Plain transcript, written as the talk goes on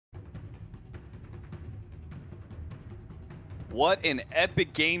What an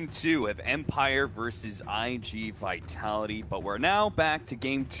epic game 2 of Empire versus IG Vitality. But we're now back to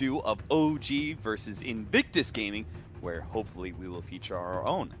game 2 of OG versus Invictus Gaming, where hopefully we will feature our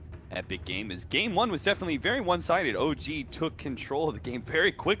own epic game. As game 1 was definitely very one-sided. OG took control of the game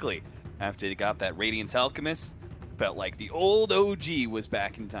very quickly after they got that Radiance Alchemist. Felt like the old OG was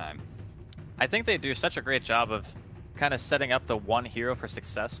back in time. I think they do such a great job of kind of setting up the one hero for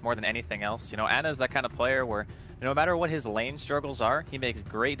success more than anything else. You know, Ana's that kind of player where no matter what his lane struggles are, he makes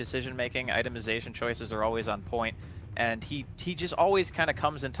great decision-making, itemization choices are always on point, and he just always kind of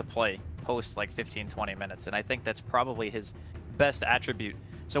comes into play post like 15-20 minutes, and I think that's probably his best attribute.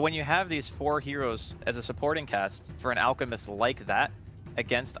 So when you have these 4 heroes as a supporting cast for an Alchemist like that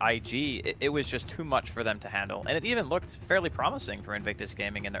against IG, it was just too much for them to handle, and it even looked fairly promising for Invictus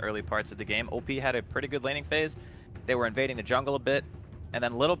Gaming in the early parts of the game. OP had a pretty good laning phase, they were invading the jungle a bit, and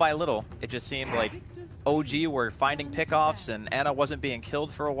then little by little, it just seemed like OG were finding pickoffs and Ana wasn't being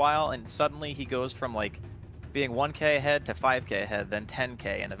killed for a while, and suddenly he goes from like being 1k ahead to 5k ahead, then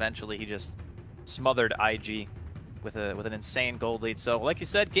 10k, and eventually he just smothered IG with an insane gold lead. So like you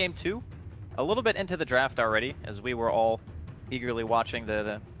said, game 2, a little bit into the draft already, as we were all eagerly watching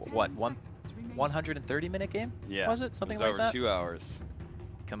the 130-minute game? Yeah, was it something like that? Over 2 hours.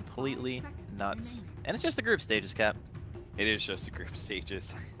 Completely nuts. And it's just the group stages, Cap. It is just the group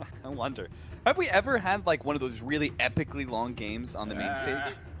stages. I wonder, have we ever had like one of those really epically long games on the main stage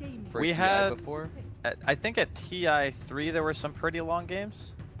for we TI had before? I think at TI3 there were some pretty long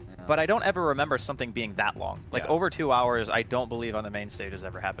games, but I don't ever remember something being that long. Like over 2 hours, I don't believe on the main stage has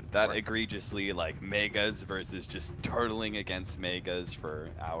ever happened before. That egregiously like megas versus just turtling against megas for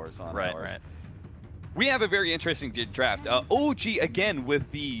hours on hours. Right. We have a very interesting draft. OG again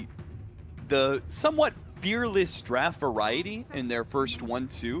with the somewhat fearless draft variety in their first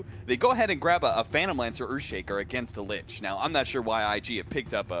 1-2. They go ahead and grab a Phantom Lancer Earthshaker against a Lich. Now, I'm not sure why IG have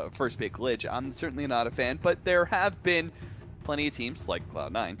picked up a first pick Lich. I'm certainly not a fan, but there have been plenty of teams like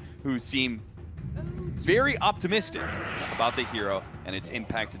Cloud9 who seem very optimistic about the hero and its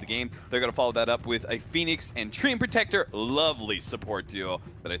impact to the game. They're going to follow that up with a Phoenix and Treant Protector. Lovely support duo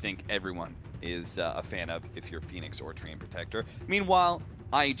that I think everyone is a fan of if you're Phoenix or Treant Protector. Meanwhile,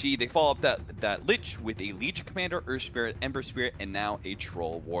 IG, they follow up that Lich with a Legion Commander, Earth Spirit, Ember Spirit, and now a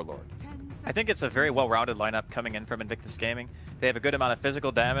Troll Warlord. I think it's a very well-rounded lineup coming in from Invictus Gaming. They have a good amount of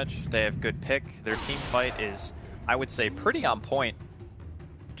physical damage, they have good pick, their team fight is, I would say, pretty on point.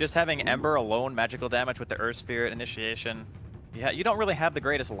 Just having Ember alone, magical damage with the Earth Spirit initiation, you don't really have the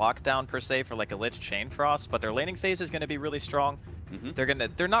greatest lockdown per se for like a Lich Chain Frost, but their laning phase is going to be really strong.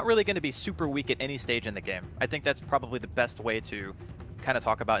 They're not really going to be super weak at any stage in the game. I think that's probably the best way to kind of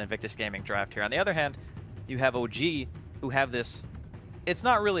talk about Invictus Gaming draft here. On the other hand, you have OG who have this, it's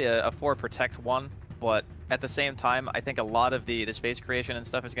not really a 4 protect one, but at the same time, I think a lot of the space creation and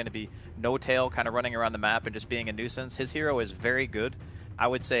stuff is going to be no tail, kind of running around the map and just being a nuisance. His hero is very good, I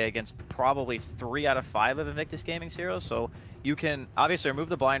would say, against probably 3 out of 5 of Invictus Gaming's heroes. So you can obviously remove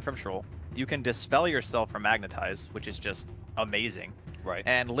the blind from Troll. You can dispel yourself from Magnetize, which is just amazing. Right.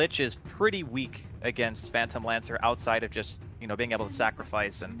 And Lich is pretty weak against Phantom Lancer outside of just, you know, being able to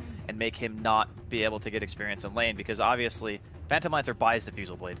sacrifice and make him not be able to get experience in lane, because obviously Phantom Lancer buys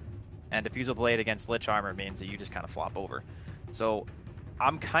Diffusal Blade. And Diffusal Blade against Lich armor means that you just kind of flop over. So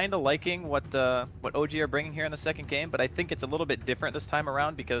I'm kind of liking what OG are bringing here in the second game, but I think it's a little bit different this time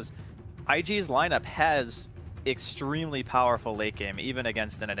around because IG's lineup has extremely powerful late game, even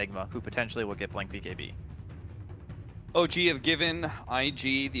against an Enigma, who potentially will get Blink BKB. OG have given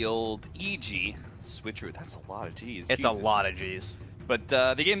IG the old EG switcheroo. That's a lot of Gs. It's a lot of Gs. But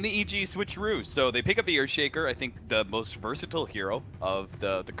they gave him the EG switcheroo. So they pick up the Earthshaker, I think the most versatile hero of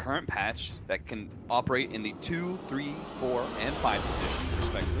the current patch that can operate in the 2, 3, 4, and 5 positions,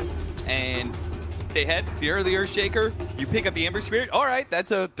 respectively. And they head the early Earthshaker. You pick up the Ember Spirit. All right,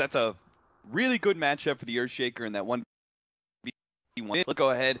 that's a really good matchup for the Earthshaker in that 1v1. Let's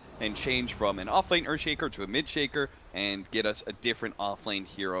go ahead and change from an off-lane Earthshaker to a mid-shaker and get us a different off-lane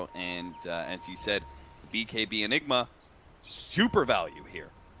hero. And as you said, BKB Enigma, super value here.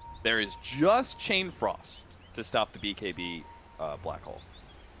 There is just Chain Frost to stop the BKB Black Hole.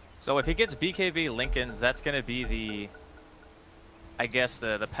 So if he gets BKB Lincolns, that's going to be the, I guess,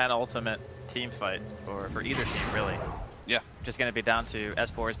 the penultimate team fight for either team, really. Yeah. Just going to be down to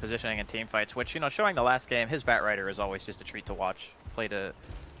S4's positioning and team fights, which, you know, showing the last game, his Batrider is always just a treat to watch. Played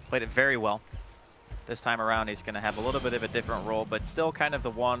it very well. This time around, he's going to have a little bit of a different role, but still kind of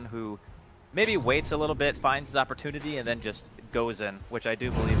the one who maybe waits a little bit, finds his opportunity, and then just goes in, which I do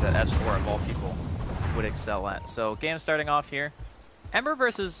believe that S4 of all people would excel at. So game starting off here. Ember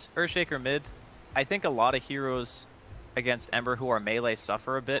versus Earthshaker mid. I think a lot of heroes against Ember who are melee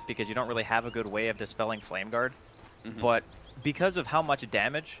suffer a bit because you don't really have a good way of dispelling Flame Guard. But because of how much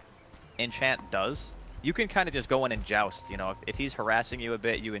damage Enchant does, you can kind of just go in and joust. You know, if he's harassing you a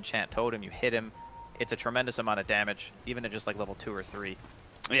bit, you enchant Totem, you hit him. It's a tremendous amount of damage, even at just like level 2 or 3.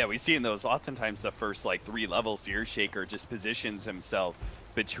 Yeah, we see in those oftentimes the first like 3 levels, the Earthshaker just positions himself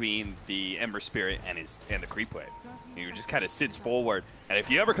between the Ember Spirit and the creep wave. He just kind of sits forward, and if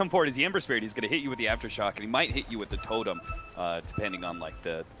you ever come forward as the Ember Spirit, he's going to hit you with the Aftershock, and he might hit you with the Totem, depending on like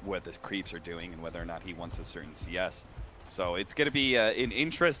what the creeps are doing and whether or not he wants a certain CS. So it's going to be an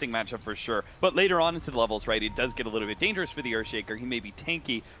interesting matchup for sure. But later on into the levels, right, it does get a little bit dangerous for the Earthshaker. He may be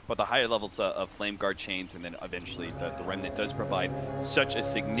tanky, but the higher levels of Flame Guard chains, and then eventually the Remnant does provide such a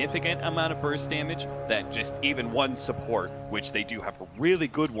significant amount of burst damage that just even one support, which they do have a really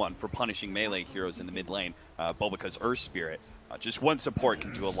good one for punishing melee heroes in the mid lane, Bulbika's Earth Spirit, just one support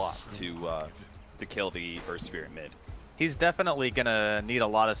can do a lot to kill the Earth Spirit mid. He's definitely going to need a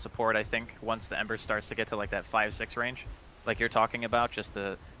lot of support, I think, once the Ember starts to get to like that 5-6 range, like you're talking about, just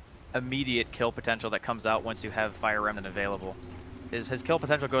the immediate kill potential that comes out once you have Fire Remnant available. His kill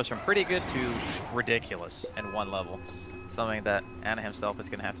potential goes from pretty good to ridiculous in one level. Something that Ana himself is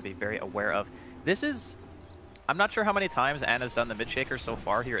going to have to be very aware of. This is... I'm not sure how many times Ana's done the mid-shaker so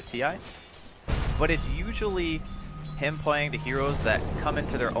far here at TI, but it's usually him playing the heroes that come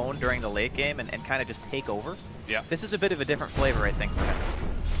into their own during the late game and kind of just take over. Yeah. This is a bit of a different flavor, I think, for him.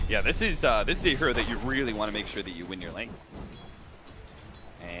 Yeah, this is a hero that you really want to make sure that you win your lane.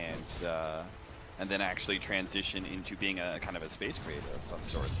 And then actually transition into being a kind of a space creator of some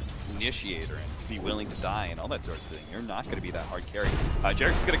sort, initiator, and be willing to die and all that sort of thing. You're not going to be that hard carry.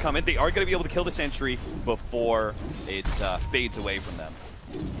 Jarek's is going to come in. They are going to be able to kill the Sentry before it fades away from them.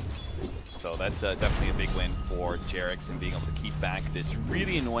 So that's definitely a big win for Jarek's and being able to keep back this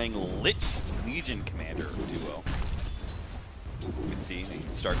really annoying Lich Legion Commander duo. You can see they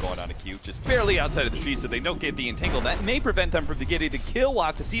start going on a Q just barely outside of the tree, so they don't get the entangle. That may prevent them from getting the kill. We'll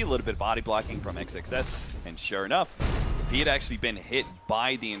have to see a little bit of body blocking from XXS. And sure enough, if he had actually been hit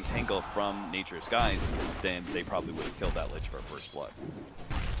by the entangle from Nature's Skies, then they probably would have killed that Lich for first blood.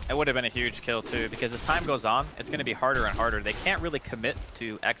 It would have been a huge kill too, because as time goes on, it's going to be harder and harder. They can't really commit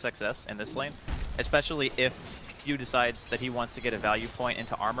to XXS in this lane, especially if Q decides that he wants to get a value point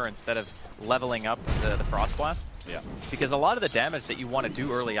into armor instead of leveling up the Frost Blast. Yeah. Because a lot of the damage that you want to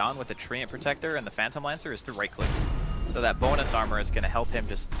do early on with the Treant Protector and the Phantom Lancer is through right clicks. So that bonus armor is going to help him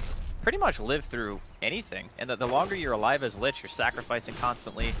just pretty much live through anything. And the longer you're alive as Lich, you're sacrificing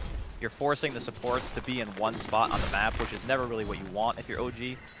constantly. You're forcing the supports to be in one spot on the map, which is never really what you want if you're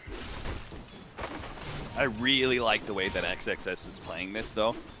OG. I really like the way that XXS is playing this,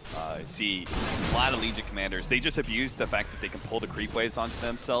 though. I see a lot of Legion commanders, they just abuse the fact that they can pull the creep waves onto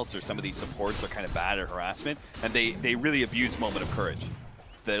themselves, or some of these supports are kind of bad at harassment, and they really abuse Moment of Courage.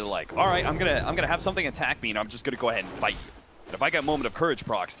 So they're like, all right, I'm gonna have something attack me, and I'm just gonna go ahead and fight you. And if I got Moment of Courage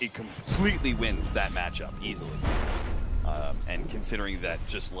procs, it completely wins that matchup easily. And considering that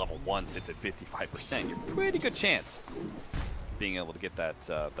just level 1 sits at 55%, you're pretty good chance being able to get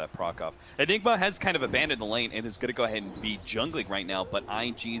that proc off. Enigma has kind of abandoned the lane and is going to go ahead and be jungling right now, but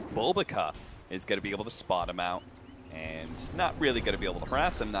IG's Bulbika is going to be able to spot him out and not really going to be able to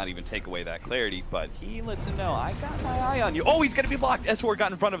harass him, not even take away that clarity, but he lets him know, I got my eye on you. Oh, he's going to be blocked. S4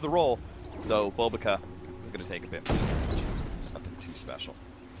 got in front of the roll, so Bulbika is going to take a bit more damage. Nothing too special.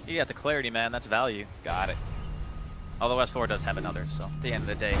 You got the clarity, man. That's value. Got it. Although S4 does have another, so at the end of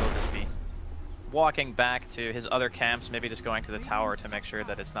the day, he'll just be walking back to his other camps, maybe just going to the tower to make sure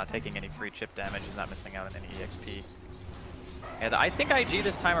that it's not taking any free chip damage, he's not missing out on any EXP. And I think IG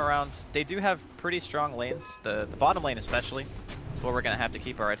this time around, they do have pretty strong lanes, the bottom lane especially. It's where we're going to have to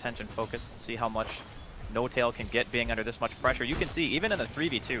keep our attention focused to see how much No Tail can get being under this much pressure. You can see, even in the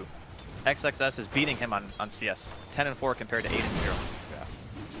 3v2, XXS is beating him on CS, 10-4 compared to 8-0. Yeah.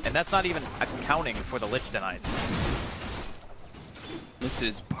 And that's not even accounting for the Lich denies. This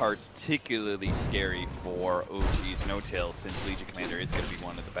is particularly scary for OG's No Tail, since Legion Commander is going to be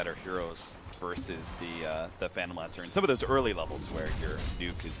one of the better heroes versus the Phantom Lancer. And some of those early levels where your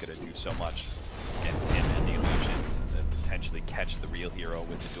nuke is going to do so much against him and the illusions, and then potentially catch the real hero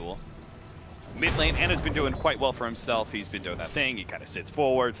with the duel. Mid lane, Ana's been doing quite well for himself. He's been doing that thing. He kind of sits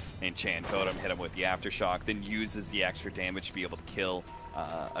forward, enchant Totem, hit him with the Aftershock, then uses the extra damage to be able to kill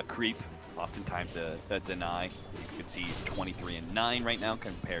a creep. Oftentimes a deny. You can see he's 23-9 right now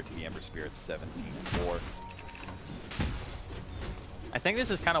compared to the Ember Spirit's 17-4. I think this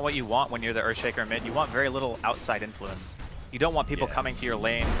is kind of what you want when you're the Earthshaker mid. You want very little outside influence. You don't want people coming to your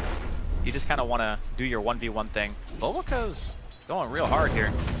lane. You just kind of want to do your 1v1 thing. Bulbika's going real hard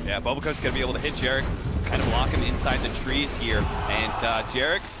here. Yeah, Bulbika's going to be able to hit Jarek's kind of lock him inside the trees here. And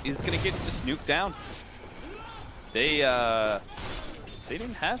Jerix is going to get just nuked down. They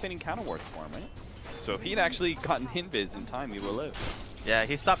didn't have any counter wards for him, right? So if he'd actually gotten Invis in time, he would live. Yeah,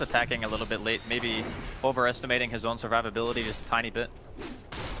 he stopped attacking a little bit late, maybe overestimating his own survivability just a tiny bit.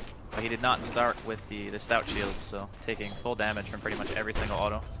 But he did not start with the stout shield, so taking full damage from pretty much every single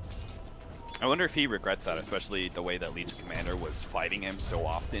auto. I wonder if he regrets that, especially the way that Legion Commander was fighting him so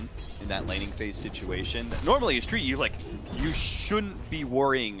often in that laning phase situation. Normally in Street, you shouldn't be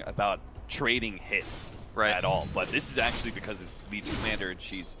worrying about trading hits at all, but this is actually because it's Legion Commander and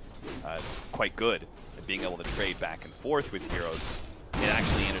she's quite good at being able to trade back and forth with heroes. It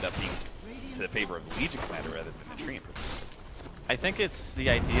actually ended up being to the favor of the Legion Commander rather than the Tree. I think it's the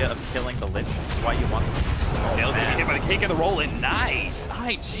idea of killing the Lich. It's why you want them. Tails gonna be hit by the cake and the roll in. Nice!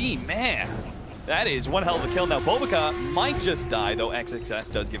 IG, man. That is one hell of a kill. Now Bobica might just die, though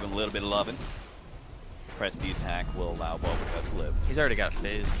XXS does give him a little bit of loving. Press the attack will allow Bobica to live. He's already got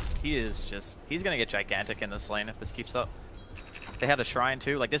phase. He's gonna get gigantic in this lane if this keeps up. They have the Shrine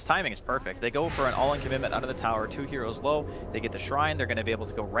too. Like, this timing is perfect. They go for an all-in commitment under the tower, 2 heroes low. They get the Shrine. They're going to be able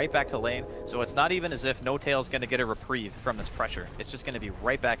to go right back to lane. So it's not even as if No Tail's going to get a reprieve from this pressure. It's just going to be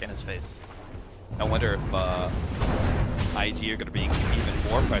right back in his face. I wonder if IG are going to be even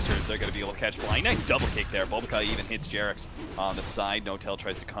more pressure as they're going to be able to catch Flying. Nice double kick there. Bobica even hits Jerix on the side. No Tail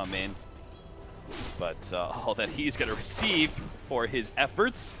tries to come in. But all that he's going to receive for his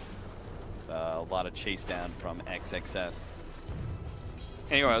efforts. A lot of chase down from XXS.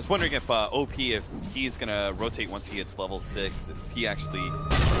 Anyway, I was wondering if OP, if he's going to rotate once he hits level 6, if he actually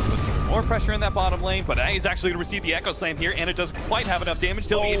puts even more pressure in that bottom lane, but he's actually going to receive the Echo Slam here, and it doesn't quite have enough damage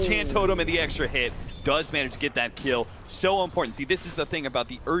till the Enchant Totem and the extra hit does manage to get that kill. So important. See, this is the thing about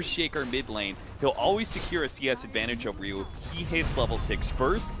the Earthshaker mid lane. He'll always secure a CS advantage over you. He hits level 6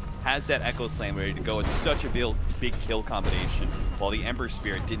 first, has that Echo Slam ready to go. It's such a big kill combination, while the Ember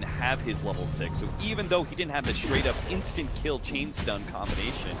Spirit didn't have his level 6. So even though he didn't have the straight up instant kill chain stun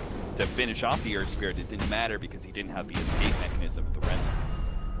combination to finish off the Earth Spirit, it didn't matter because he didn't have the escape mechanism with the render.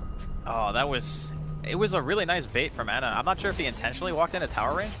 Oh, it was a really nice bait from Ana. I'm not sure if he intentionally walked into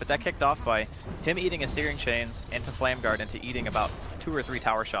tower range, but that kicked off by him eating his Searing Chains into Flame Guard into eating about 2 or 3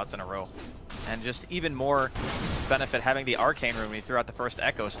 tower shots in a row. And just even more benefit having the Arcane Rune when he threw out the first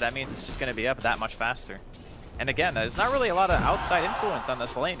Echo, so that means it's just going to be up that much faster. And again, there's not really a lot of outside influence on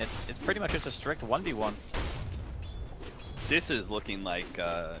this lane. It's pretty much just a strict 1v1. This is looking like,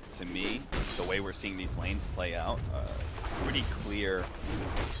 to me, the way we're seeing these lanes play out, pretty clear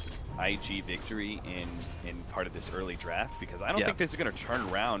IG victory in part of this early draft, because I don't think this is going to turn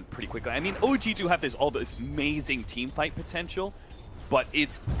around pretty quickly. I mean, OG do have all this amazing team fight potential, but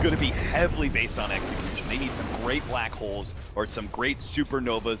it's going to be heavily based on execution. They need some great black holes or some great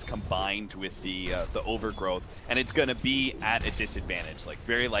supernovas combined with the overgrowth, and it's going to be at a disadvantage. Like,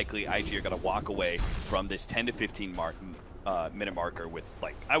 very likely IG are going to walk away from this 10 to 15 minute marker with,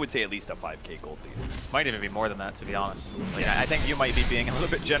 like, I would say at least a 5k gold lead. Might even be more than that, to be honest. Like, I think you might be being a little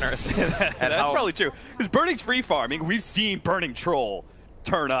bit generous. That's probably true. Because Burning's free farming. We've seen Burning Troll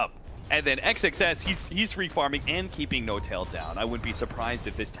turn up. And then XXS, he's free farming and keeping No Tail down. I wouldn't be surprised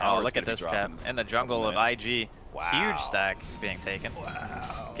if this tower. Oh, look at this cap in the jungle of IG. Wow. Huge stack being taken.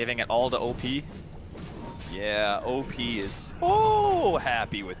 Wow. Giving it all to OP. Yeah, OP is so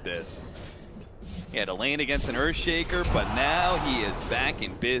happy with this. He had to lane against an Earthshaker, but now he is back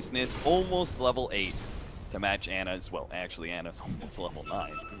in business, almost level 8 to match Anna's. Well, actually, Anna's almost level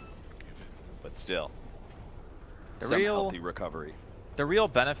 9, but still, some healthy recovery. The real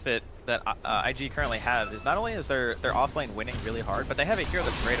benefit that IG currently have is not only is their offlane winning really hard, but they have a hero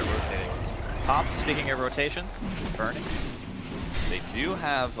that's great at rotating. Top, speaking of rotations, Burning. They do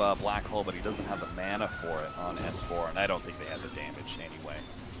have Black Hole, but he doesn't have the mana for it on S4, and I don't think they have the damage anyway.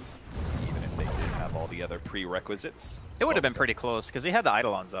 Even if they did have all the other prerequisites. It would have been pretty close, because they had the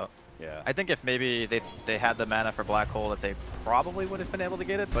Eidolons out. Yeah. I think if maybe they had the mana for Black Hole, that they probably would have been able to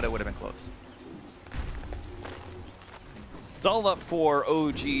get it, but it would have been close. It's all up for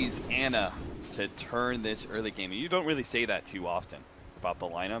OG's Anna to turn this early game. You don't really say that too often about the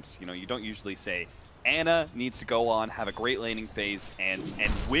lineups. You know, you don't usually say Anna needs to go on, have a great laning phase, and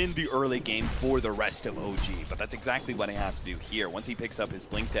win the early game for the rest of OG. But that's exactly what he has to do here. Once he picks up his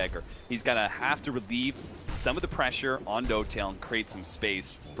Blink Dagger, he's going to have to relieve some of the pressure on No Tail and create some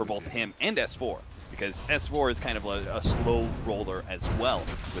space for both him and S4. Because S4 is kind of a slow roller as well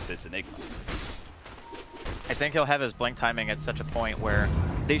with this Enigma. I think he'll have his blink timing at such a point where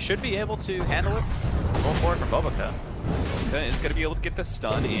they should be able to handle it. Go forward from Bobica. Bobica is going to be able to get the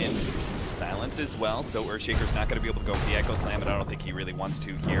stun in. Silence as well, so Earthshaker's not going to be able to go for the Echo Slam, and I don't think he really wants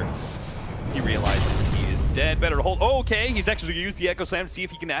to here. He realizes he dead. Better to hold. Oh, okay, he's actually going to use the Echo Slam to see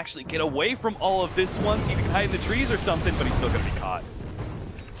if he can actually get away from all of this one. See if he can hide in the trees or something, but he's still going to be caught.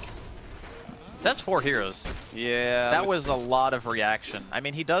 That's 4 heroes. Yeah. That was a lot of reaction. I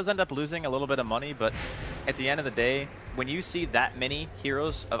mean, he does end up losing a little bit of money, but at the end of the day, when you see that many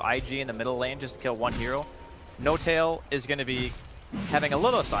heroes of IG in the middle lane just to kill 1 hero, No-Tail is going to be having a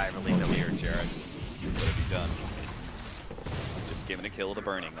little sigh of relief here, Jarex. What have you done? Just giving a kill to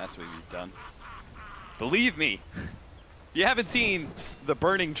Burning. That's what he's done. Believe me, if you haven't seen the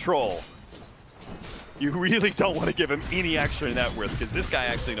Burning Troll, you really don't want to give him any extra net worth, because this guy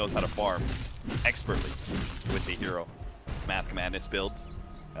actually knows how to farm expertly with the hero. It's Mask of Madness builds.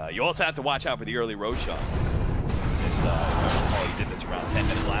 You also have to watch out for the early Roshan. He did this around 10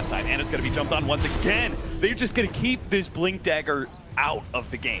 minutes last time, and it's going to be jumped on once again. They're just going to keep this Blink Dagger out of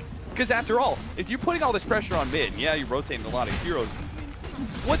the game. Because after all, if you're putting all this pressure on mid, and yeah, you're rotating a lot of heroes,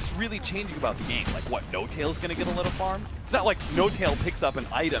 what's really changing about the game? Like what, No-Tail's going to get a little farm? It's not like No-Tail picks up an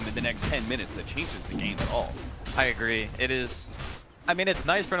item in the next 10 minutes that changes the game at all. I agree. It is... I mean, it's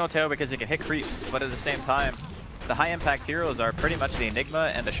nice for No-Tail because he can hit creeps, but at the same time, the high-impact heroes are pretty much the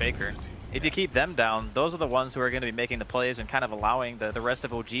Enigma and the Shaker. If you keep them down, those are the ones who are going to be making the plays and kind of allowing the rest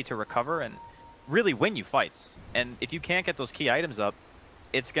of OG to recover and really win you fights. And if you can't get those key items up,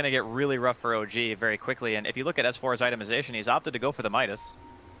 it's going to get really rough for OG very quickly. And if you look at S4's itemization, he's opted to go for the Midas.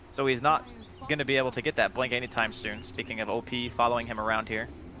 So he's not going to be able to get that blink anytime soon. Speaking of OP following him around here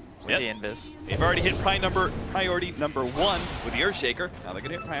with the Invis. They've already hit priority number 1 with the Earthshaker. Now they're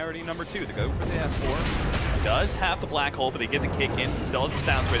going to hit priority number 2. They go for the S4. Does have the black hole, but they get the kick in. He still has the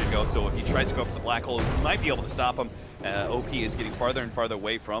sounds ready to go, so if he tries to go for the black hole, he might be able to stop him. OP is getting farther and farther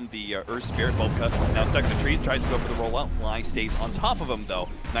away from the Earth Spirit. Volka now stuck in the trees, tries to go for the rollout. Fly stays on top of him, though.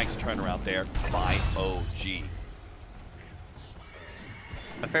 Nice turnaround there by OG.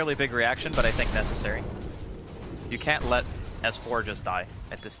 A fairly big reaction, but I think necessary. You can't let S4 just die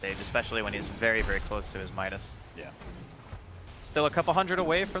at this stage, especially when he's very, very close to his Midas. Yeah. Still a couple hundred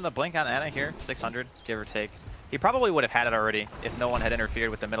away from the blink on Ana here, 600, give or take. He probably would have had it already if no one had interfered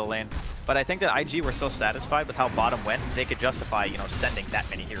with the middle lane. But I think that IG were so satisfied with how bottom went, they could justify, you know, sending that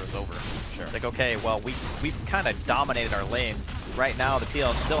many heroes over. Sure. It's like, okay, well, we've kind of dominated our lane. Right now, the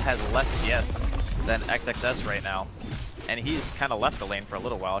PL still has less CS than XXS right now. And he's kind of left the lane for a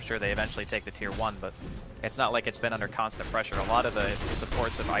little while. Sure, they eventually take the tier 1, but it's not like it's been under constant pressure. A lot of the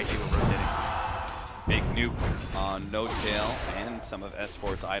supports of IG were rotating. Big nuke on No-Tail and some of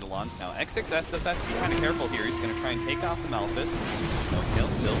S4's Eidolons. Now, XXS does have to be kind of careful here. He's going to try and take off the Malphite. No-Tail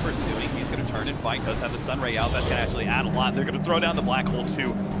still pursuing. He's going to turn and fight. Does have the Sunray out. That's going to actually add a lot. They're going to throw down the Black Hole,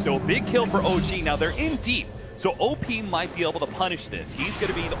 too. So a big kill for OG. Now, they're in deep. So OP might be able to punish this. He's going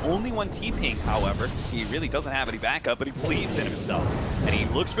to be the only one TPing, however. He really doesn't have any backup, but he believes in himself. And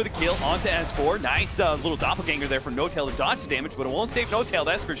he looks for the kill onto S4. Nice little doppelganger there from No-Tail to dodge the damage, but it won't save No-Tail,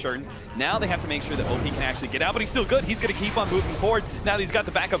 that's for sure. Now they have to make sure that OP can actually get out, but he's still good. He's going to keep on moving forward. Now that he's got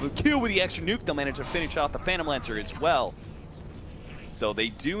the backup of Q with the extra nuke, they'll manage to finish off the Phantom Lancer as well. So they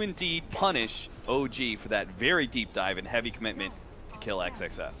do indeed punish OG for that very deep dive and heavy commitment to kill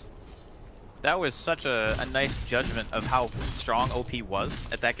XXS. That was such a nice judgment of how strong OP was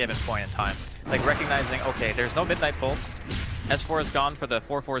at that given point in time. Like recognizing, okay, there's no Midnight Pulse. S4 has gone for the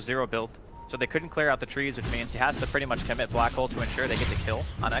 4-4-0 build, so they couldn't clear out the trees, which means he has to pretty much commit Black Hole to ensure they get the kill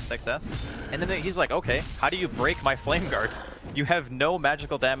on XXS. And then he's like, okay, how do you break my Flame Guard? You have no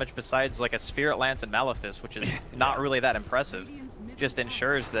magical damage besides like a Spirit Lance and Malefice, which is not really that impressive. Just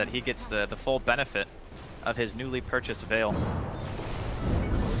ensures that he gets the full benefit of his newly purchased Veil.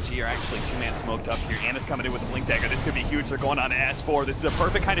 Are actually 2-man smoked up here. Ana's coming in with the Blink Dagger. This could be huge. They're going on to S4. This is a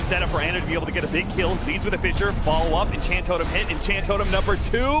perfect kind of setup for Ana to be able to get a big kill. Leads with a Fissure. Follow up. Enchant Totem hit. Enchant Totem number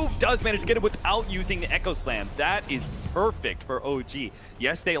 2 does manage to get it without using the Echo Slam. That is perfect for OG.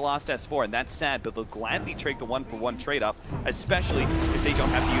 Yes, they lost S4, and that's sad, but they'll gladly trade the 1-for-1 trade-off, especially if they don't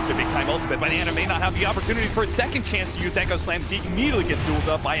have to use their big-time ultimate. But Ana may not have the opportunity for a second chance to use Echo Slam. He immediately gets dueled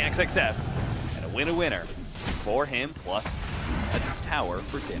up by XXS. And a winner for him, plus a tower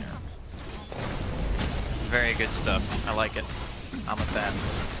for dinner. Very good stuff. I like it. I'm a fan.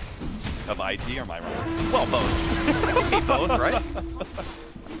 Of IG or my role? Well, both. It could be both,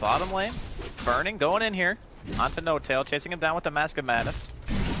 right? Bottom lane. Burning, going in here. Onto No-Tail, chasing him down with the Mask of Madness.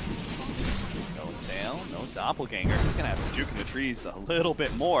 No-Tail, no Doppelganger. He's going to have to juke in the trees a little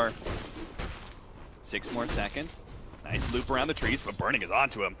bit more. 6 more seconds. Nice loop around the trees, but Burning is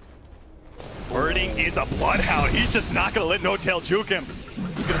onto him. Burning is a Bloodhound. He's just not going to let No-Tail juke him.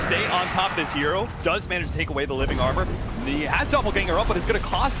 He's going to stay on top of this hero. Does manage to take away the living armor. He has Doppelganger up, but it's going to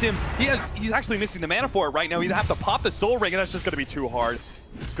cost him. He's actually missing the mana for it right now. He'd have to pop the Soul Ring, and that's just going to be too hard.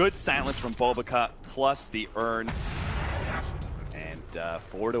 Good silence from Bobica, plus the Urn. And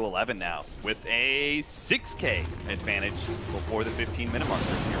 4-11 now, with a 6K advantage before the 15-minute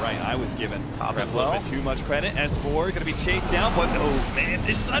markers. You're right, I was given Top as a little well. bit too much credit. S4 gonna be chased down, but oh man,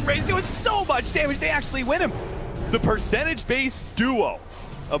 this Sunray's doing so much damage, they actually win him. The percentage-based duo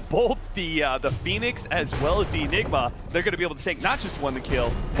of both the Phoenix as well as the Enigma, they're gonna be able to take not just one to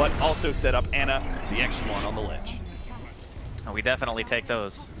kill, but also set up Anna, the extra one on the ledge. And we definitely take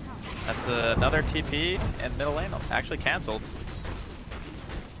those. That's another TP and middle lane actually canceled.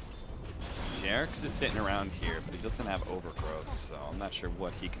 Jerix is sitting around here, but he doesn't have overgrowth, so I'm not sure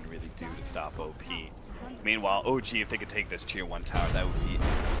what he can really do to stop OP. Meanwhile, OG, if they could take this tier 1 tower, that would be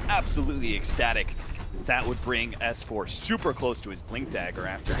absolutely ecstatic. That would bring S4 super close to his Blink Dagger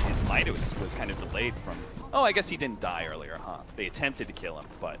after his might was kind of delayed from... Oh, I guess he didn't die earlier, huh? They attempted to kill him,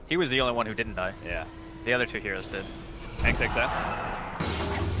 but... He was the only one who didn't die. Yeah. The other two heroes did. XXS.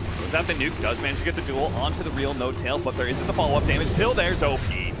 Goes out the nuke, does manage to get the duel onto the real No Tail, but there isn't the follow-up damage. Still there's OP.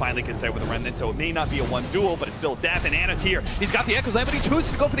 Finally gets there with a remnant, so it may not be a one duel, but it's still death, and Anna's here. He's got the Echo Slam, but he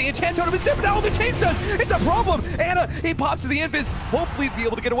chooses to go for the enchant totem instead, but now the chain does. It's a problem. Anna, he pops to the invis, hopefully be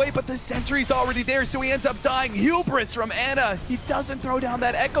able to get away, but the sentry's already there, so he ends up dying. Hubris from Anna. He doesn't throw down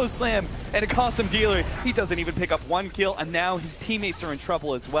that Echo Slam, and it costs him dealer. He doesn't even pick up one kill, and now his teammates are in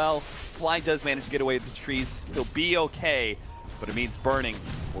trouble as well. Fly does manage to get away with the trees. He'll be okay, but it means Burning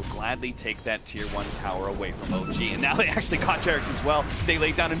will gladly take that tier 1 tower away from OG. And now they actually caught Jerix as well. They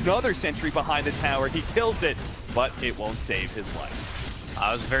lay down another sentry behind the tower. He kills it, but it won't save his life.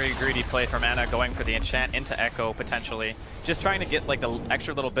 It was a very greedy play from Anna, going for the enchant into Echo potentially. Just trying to get like an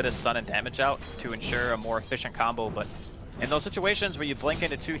extra little bit of stun and damage out to ensure a more efficient combo. But in those situations where you blink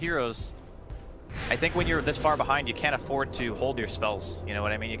into two heroes, I think when you're this far behind, you can't afford to hold your spells. You know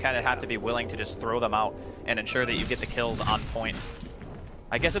what I mean? You kind of have to be willing to just throw them out and ensure that you get the kills on point.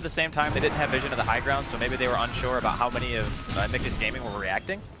 I guess at the same time, they didn't have vision of the high ground, so maybe they were unsure about how many of Invictus Gaming were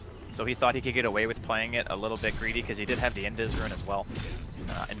reacting. So he thought he could get away with playing it a little bit greedy because he did have the Invis rune as well.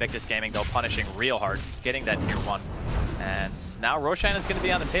 Invictus Gaming, though, punishing real hard, getting that tier 1. And now Roshan is going to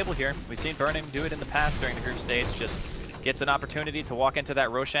be on the table here. We've seen Burning do it in the past during the group stage. Just gets an opportunity to walk into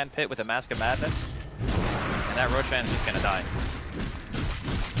that Roshan pit with a Mask of Madness. And that Roshan is just going to die.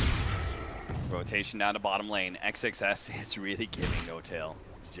 Rotation down to bottom lane. XXS is really giving No Tail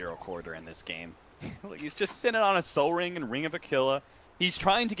 0 quarter in this game. Like, he's just sitting on a Soul Ring and Ring of Aquila. He's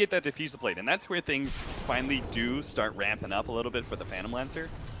trying to get that Diffuse Blade, and that's where things finally do start ramping up a little bit for the Phantom Lancer.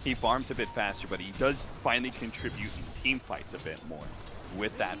 He farms a bit faster, but he does finally contribute in team fights a bit more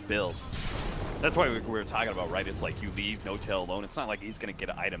with that build. That's why we were talking about, right? It's like you leave No Tail alone. It's not like he's going to get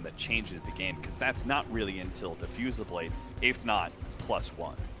an item that changes the game, because that's not really until Diffuse the Blade, if not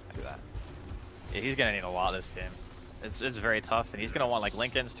 +1 after that. Yeah, he's going to need a lot this game. It's very tough, and he's going to want like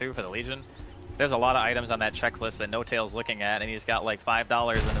Link-ins too for the Legion. There's a lot of items on that checklist that No Tail's looking at, and he's got like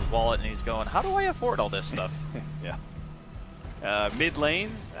 $5 in his wallet, and he's going, how do I afford all this stuff? Yeah. Mid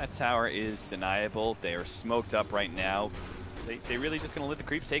lane, that tower is deniable. They are smoked up right now. They really just going to let the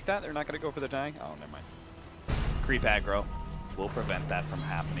creeps take that? They're not going to go for the dying? Oh, never mind. Creep aggro will prevent that from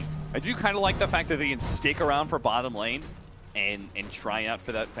happening. I do kind of like the fact that they can stick around for bottom lane and try out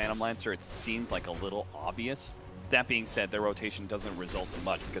for that Phantom Lancer. It seemed like a little obvious. That being said, their rotation doesn't result in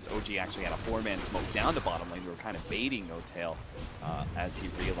much because OG actually had a 4-man smoke down to bottom lane. They were kind of baiting No Tail as he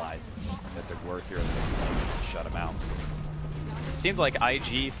realized that there were heroes that shut him out. It seemed like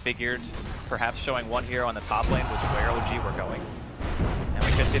IG figured perhaps showing one hero on the top lane was where OG were going. And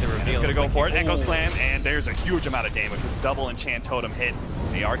we could see the reveal. He's going to go for it. Echo Slam, and there's a huge amount of damage with double enchant totem hit.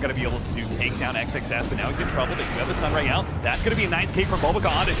 They are going to be able to take down XXS, but now he's in trouble. They do have the Sunray out. That's going to be a nice K from Bobica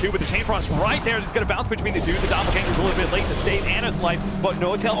onto 2 with the Chain Frost right there. It's going to bounce between the two. The Doppelganger's a little bit late to save Anna's life, but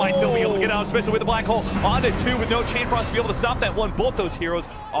No Tail might still be able to get out, especially with the Black Hole. Onto 2 with no Chain Frost to be able to stop that one. Both those heroes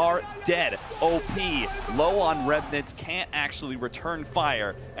are dead. OP, low on Remnants, can't actually return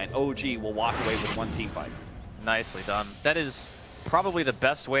fire, and OG will walk away with one team fight. Nicely done. That is probably the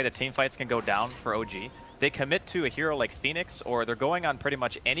best way that team fights can go down for OG. They commit to a hero like Phoenix, or they're going on pretty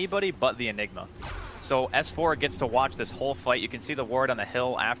much anybody but the Enigma. So S4 gets to watch this whole fight. You can see the ward on the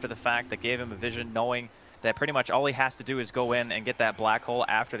hill after the fact that gave him a vision, knowing that pretty much all he has to do is go in and get that black hole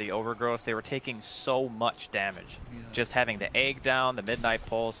after the overgrowth. They were taking so much damage. Just having the egg down, the midnight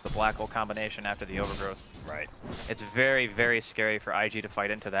pulse, the black hole combination after the overgrowth. Right. It's very, very scary for IG to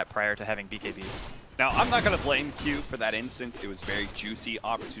fight into that prior to having BKBs. Now, I'm not going to blame Q for that instance. It was very juicy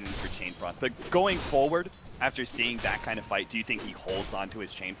opportunity for Chain Frost. But going forward, after seeing that kind of fight, do you think he holds on to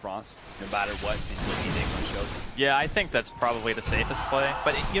his Chain Frost no matter what until he takes showed. Yeah, I think that's probably the safest play.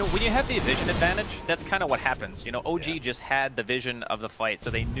 But, you know, when you have the vision advantage, that's kind of what happens. You know, OG just had the vision of the fight, so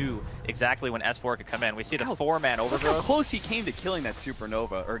they knew exactly when S4 could come in. We see the 4-man overgrowth. Look how close he came to killing that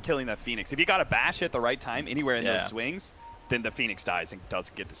Supernova, or killing that Phoenix. If you got a bash at the right time, anywhere in those swings, then the Phoenix dies and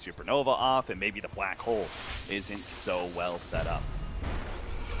doesn't get the Supernova off, and maybe the black hole isn't so well set up.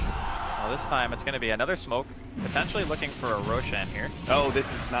 Well, this time it's going to be another smoke, potentially looking for a Roshan here. Oh,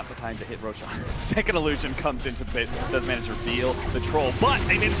 this is not the time to hit Roshan. Second illusion comes into the pit, doesn't manage to reveal the troll, but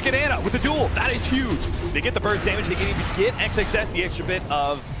they manage to get Ana with the duel. That is huge. They get the burst damage, they can even get XXS, the extra bit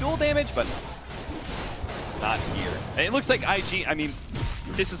of duel damage, but not here. And it looks like IG, I mean,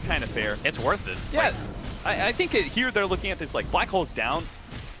 this is kind of fair. It's worth it. Yeah, I think here they're looking at this like Black Hole's down,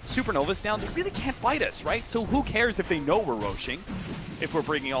 Supernova's down, they really can't fight us, right? So who cares if they know we're Roshing? If we're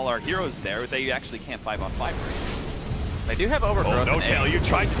bringing all our heroes there, they actually can't 5-on-5 right. They do have overgrowth. Oh, no tail. You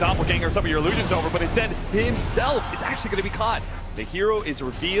tried to doppelganger some of your illusions over, but instead himself is actually going to be caught. The hero is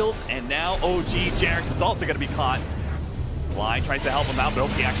revealed, and now OG Jarex is also going to be caught. Fly tries to help him out, but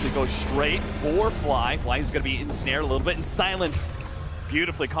OG actually goes straight for Fly. Fly is going to be ensnared a little bit and silenced.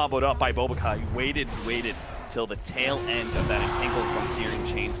 Beautifully comboed up by Bobakai. He waited till the tail end of that entangle from Searing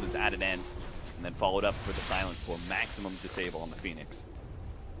Chains was at an end, and then followed up with the silence for maximum disable on the Phoenix.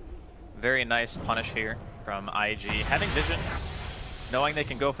 Very nice punish here from IG. Having vision, knowing they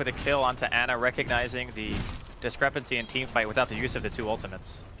can go for the kill onto Ana, recognizing the discrepancy in team fight without the use of the 2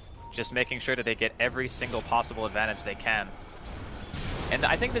 ultimates. Just making sure that they get every single possible advantage they can. And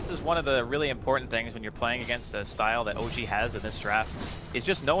I think this is one of the really important things when you're playing against a style that OG has in this draft, is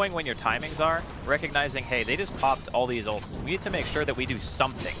just knowing when your timings are, recognizing, hey, they just popped all these ults. We need to make sure that we do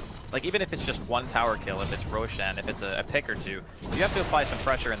something. Like, even if it's just 1 tower kill, if it's Roshan, if it's a pick or 2, you have to apply some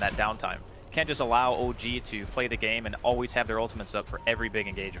pressure in that downtime. You can't just allow OG to play the game and always have their ultimates up for every big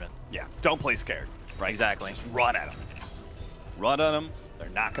engagement. Yeah, don't play scared. Right? Exactly. Just run at them. Run at them. They're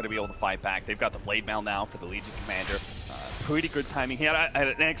not going to be able to fight back. They've got the Blade Mail now for the Legion Commander. Pretty good timing. He had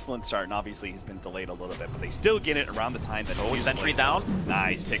an excellent start, and obviously he's been delayed a little bit, but they still get it around the time that OG sentry down.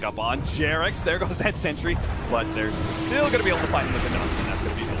 Nice pick up on Jarex. There goes that sentry, but they're still going to be able to fight him with the dust, and that's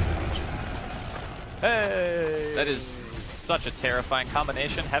going to be good. Hey! That is such a terrifying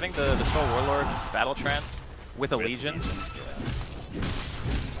combination. Having the Troll Warlord Battle Trance with a Legion. Yeah.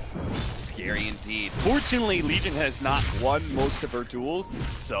 Scary indeed. Fortunately, Legion has not won most of her duels,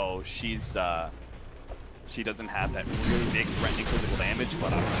 so she's she doesn't have that really big threatening physical damage,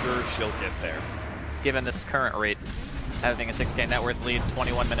 but I'm sure she'll get there. Given its current rate, having a 6K net worth lead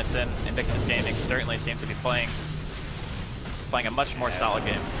 21 minutes in, Invictus Gaming certainly seems to be playing a much more solid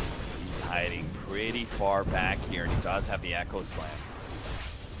game. He's hiding pretty far back here, and he does have the Echo Slam.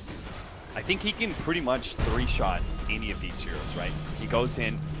 I think he can pretty much 3-shot any of these heroes, right? He goes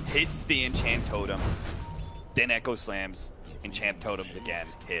in, hits the Enchant Totem, then Echo Slams, Enchant Totems again,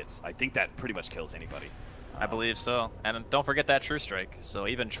 hits. I think that pretty much kills anybody. I believe so. And don't forget that True Strike. So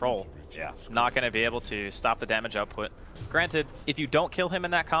even Troll, not going to be able to stop the damage output. Granted, if you don't kill him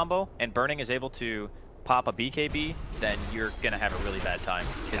in that combo, and Burning is able to pop a BKB, then you're going to have a really bad time,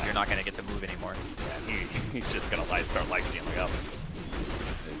 because you're not going to get to move anymore. Yeah, he's just going to start lifestealing up.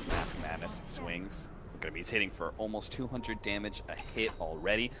 His Mask Madness swings. Look at him, he's hitting for almost 200 damage a hit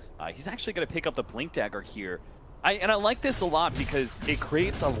already. He's actually going to pick up the Blink Dagger here. I like this a lot because it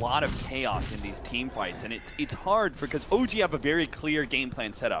creates a lot of chaos in these team fights, and it's hard because OG have a very clear game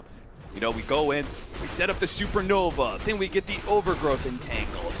plan set up. You know, we go in, we set up the Supernova, then we get the Overgrowth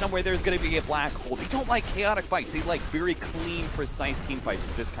Entangle. Somewhere there's going to be a Black Hole. They don't like chaotic fights. They like very clean, precise team fights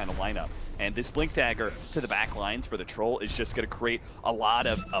with this kind of lineup. And this Blink Dagger to the back lines for the Troll is just going to create a lot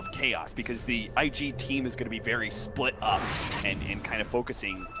of chaos because the IG team is going to be very split up and kind of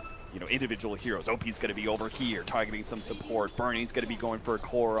focusing, you know, individual heroes. OP's going to be over here targeting some support. Burning's going to be going for a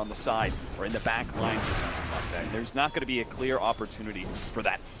core on the side or in the back lines or something like that. There's not going to be a clear opportunity for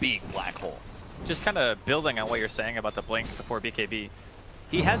that big black hole. Just kind of building on what you're saying about the Blink before BKB.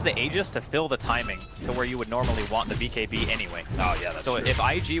 He has the Aegis to fill the timing to where you would normally want the BKB anyway. Oh yeah, that's so true. If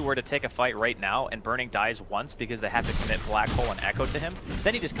IG were to take a fight right now and Burning dies once because they have to commit Black Hole and Echo to him,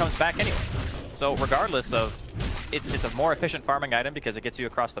 then he just comes back anyway. So regardless of, it's a more efficient farming item because it gets you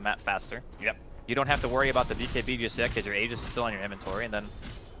across the map faster. Yep. You don't have to worry about the BKB just yet because your Aegis is still in your inventory, and then,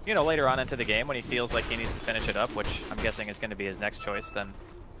 you know, later on into the game when he feels like he needs to finish it up, which I'm guessing is going to be his next choice, then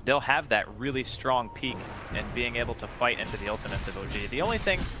they'll have that really strong peak in being able to fight into the ultimates of OG. The only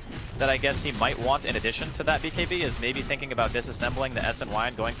thing that I guess he might want in addition to that BKB is maybe thinking about disassembling the S and Y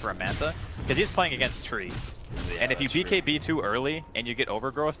and going for a Manta, because he's playing against Tree. Yeah, and if you BKB too early and you get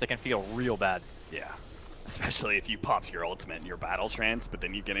Overgrowth, it can feel real bad. Yeah, especially if you popped your ultimate in your Battle Trance, but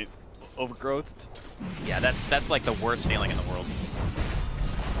then you get it overgrowth. Yeah, that's like the worst feeling in the world.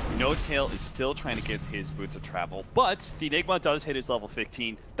 No Tail is still trying to get his boots of travel, but the Enigma does hit his level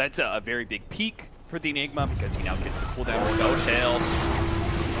 15. That's a very big peak for the Enigma because he now gets the cooldown. No Tail.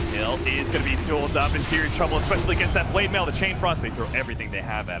 No Tail is going to be dueled up in serious trouble, especially against that Blade Mail, the Chain Frost. They throw everything they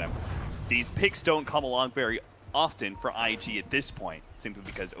have at him. These picks don't come along very often for IG at this point, simply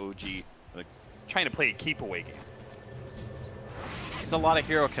because OG like, trying to play a keep away game. It's a lot of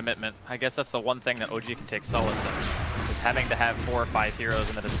hero commitment. I guess that's the one thing that OG can take solace in, is having to have 4 or 5 heroes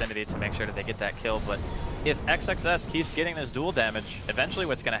in the vicinity to make sure that they get that kill. But if XXS keeps getting this dual damage, eventually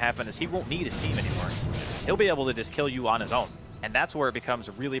what's going to happen is he won't need his team anymore. He'll be able to just kill you on his own. And that's where it becomes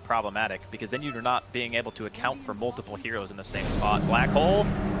really problematic, because then you're not being able to account for multiple heroes in the same spot. Black Hole,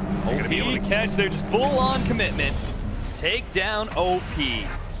 They're going to be able to catch. They're just full-on commitment. Take down OP.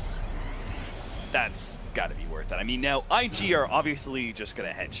 That's got to be worth it. I mean, now IG are obviously just going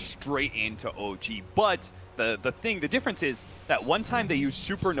to head straight into OG, but the difference is that one time they used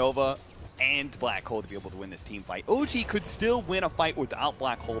Supernova and Black Hole to be able to win this team fight. OG could still win a fight without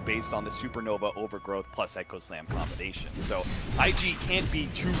Black Hole based on the Supernova Overgrowth plus Echo Slam combination. So IG can't be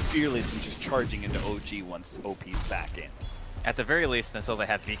too fearless in just charging into OG once OP's back in. At the very least, until they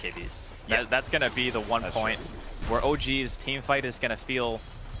have BKBs. That's going to be the one point where OG's team fight is going to feel,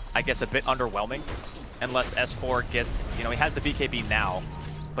 I guess, a bit underwhelming. Unless S4 gets, he has the BKB now,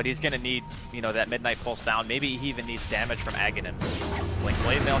 but he's going to need, that Midnight Pulse down. Maybe he even needs damage from Aghanims. Blink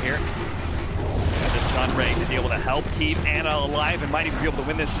Blade Mail here. The Sun Ray to be able to help keep Ana alive and might even be able to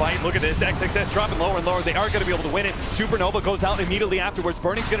win this fight. Look at this, XXS dropping lower and lower. They are going to be able to win it. Supernova goes out immediately afterwards.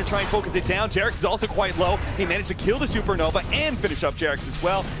 Burning's going to try and focus it down. Jarex is also quite low. He managed to kill the Supernova and finish up Jarex as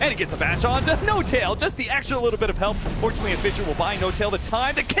well. And he gets a bash on to No Tail. Just the extra little bit of help. Fortunately, Fisher will buy No Tail the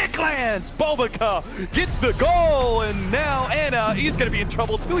time. The kick lands. Bobica gets the goal. And now Ana, he's going to be in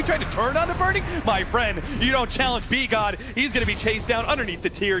trouble too. He tried to turn on the Burning. My friend, you don't challenge B-God. He's going to be chased down underneath the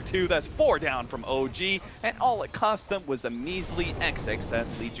tier 2. That's 4 down from OG. And all it cost them was a measly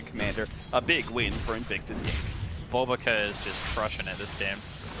XXS Legion Commander. A big win for Invictus Gaming. Bobica is just crushing it this game.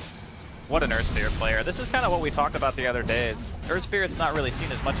 What an Earth Spirit player. This is kind of what we talked about the other day. Earth Spirit's not really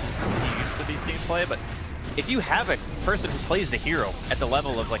seen as much as he used to be seen play, but if you have a person who plays the hero at the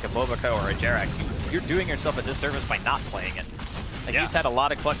level of like a Bobica or a Jarex, you're doing yourself a disservice by not playing it. Like he's had a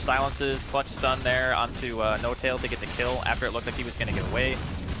lot of clutch silences, clutch stun there onto No Tail to get the kill after it looked like he was going to get away,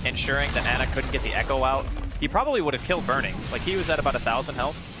 ensuring that Ana couldn't get the Echo out. He probably would have killed Burning. Like he was at about 1,000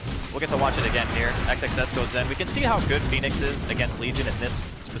 health. We'll get to watch it again here. XXS goes in. We can see how good Phoenix is against Legion in this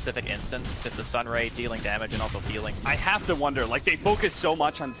specific instance. Just the Sun Ray dealing damage and also healing. I have to wonder, like they focus so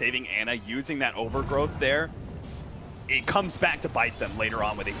much on saving Ana using that Overgrowth there. It comes back to bite them later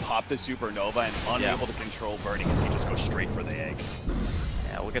on when they pop the Supernova and unable to control Burning as he just goes straight for the egg.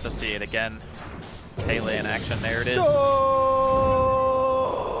 Yeah, we'll get to see it again. Pele in action. There it is. No!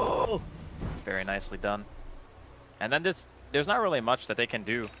 Very nicely done. And then there's not really much that they can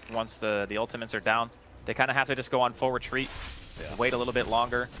do once the ultimates are down. They kind of have to just go on full retreat, wait a little bit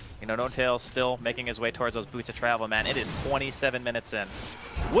longer. No Tail still making his way towards those boots of travel, man. It is 27 minutes in.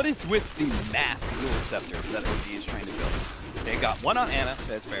 What is with the mass Heal Receptors that OG is trying to build? They got one on Ana,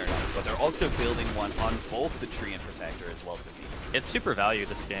 that's fair enough, but they're also building one on both the Tree and Protector as well as the Demon. It's super value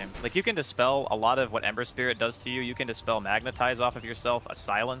this game. Like you can dispel a lot of what Ember Spirit does to you. You can dispel Magnetize off of yourself, a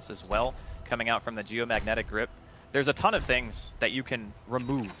Silence as well, coming out from the Geomagnetic Grip. There's a ton of things that you can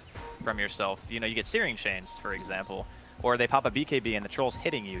remove from yourself. You get Searing Chains, for example, or they pop a BKB and the Troll's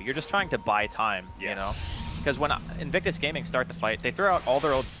hitting you. You're just trying to buy time, Because when Invictus Gaming start the fight, they throw out all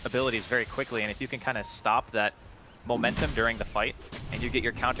their old abilities very quickly, and if you can kind of stop that momentum during the fight, and you get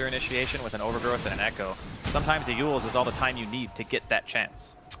your counter initiation with an Overgrowth and an Echo, sometimes the Euls is all the time you need to get that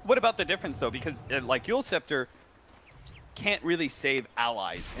chance. What about the difference, though? Because, like, Eul Scepter can't really save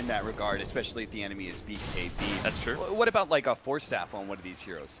allies in that regard, especially if the enemy is BKB. That's true. What about like a Force Staff on one of these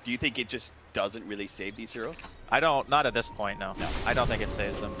heroes? Do you think it just doesn't really save these heroes? Not at this point, no. I don't think it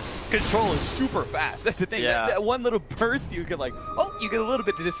saves them. Control is super fast. That's the thing. Yeah. That one little burst, you can like, you get a little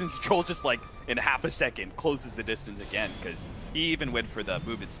bit of distance. Troll just like in half a second closes the distance again because he even went for the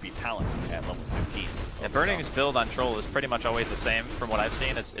movement speed talent at level 15. Yeah, Burning's build on Troll is pretty much always the same from what I've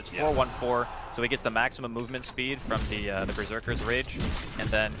seen. It's 4-1-4, so he gets the maximum movement speed from the Berserker's Rage, and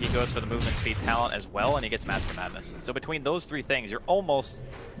then he goes for the movement speed talent as well, and he gets Master Madness. So between those three things, you're almost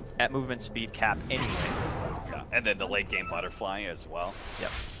at movement speed cap anyway. Yeah, and then the late game Butterfly as well. Yep.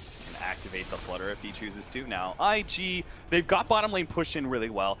 Can activate the Flutter if he chooses to. Now, IG, they've got bottom lane pushed in really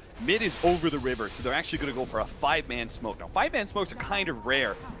well. Mid is over the river, so they're actually going to go for a 5-man smoke. Now, 5-man smokes are kind of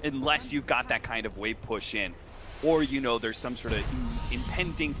rare unless you've got that kind of wave push in. Or, there's some sort of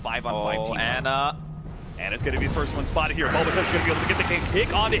impending 5-on-5 team. And it's going to be the first one spotted here. Bulba's going to be able to get the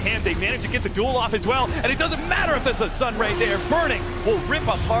kick onto him. They manage to get the duel off as well. And it doesn't matter if there's a sun right there. Burning will rip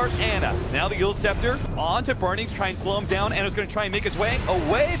apart Anna. Now the Eul Scepter onto Burning to try and slow him down. Anna's going to try and make his way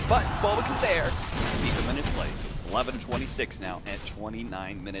away, but Bulba's there. Keep him in his place. 11-26 now at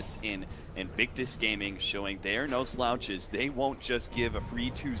 29 minutes in. Invictus Gaming showing they're no slouches. They won't just give a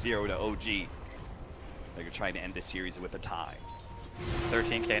free 2-0 to OG. They're going to try to end this series with a tie.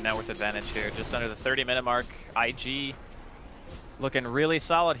 13K net worth advantage here, just under the 30-minute mark. IG looking really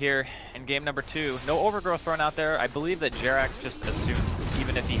solid here in game number 2. No overgrowth thrown out there. I believe that Jerax just assumed,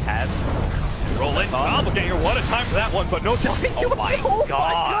 even if he had. Roll in, Doppelganger, what a time for that one, but no telling. Oh my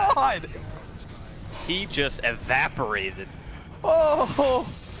god! He just evaporated.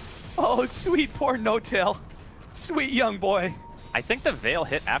 Oh, sweet poor No-Tail. Sweet young boy. I think the Veil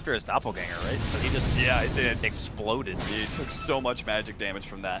hit after his Doppelganger, right? So he just it did. Exploded. He took so much magic damage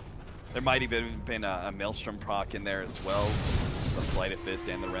from that. There might have even been a Maelstrom proc in there as well. The Sleight of Fist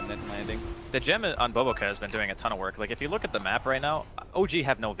and the Remnant landing. The gem on Boboka has been doing a ton of work. Like, if you look at the map right now, OG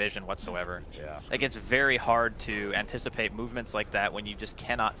have no vision whatsoever. Yeah. Like, it's very hard to anticipate movements like that when you just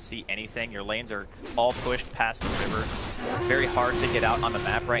cannot see anything. Your lanes are all pushed past the river. Very hard to get out on the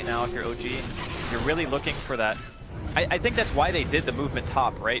map right now if you're OG. You're really looking for that. I think that's why they did the movement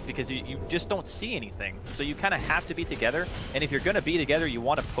top, right? Because you just don't see anything. So you kind of have to be together. And if you're going to be together, you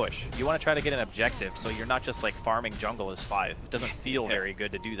want to push. You want to try to get an objective. So you're not just like farming jungle as 5. It doesn't feel very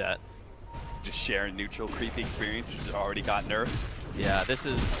good to do that. Just sharing neutral creepy experience, which has already got nerfed. Yeah, this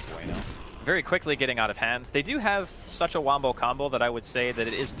is very quickly getting out of hand. They do have such a wombo combo that I would say that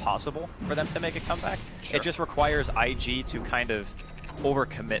it is possible for them to make a comeback. Sure. It just requires IG to kind of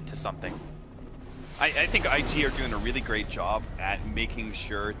overcommit to something. I think IG are doing a really great job at making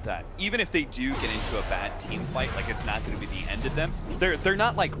sure that even if they do get into a bad team fight, like it's not going to be the end of them. They're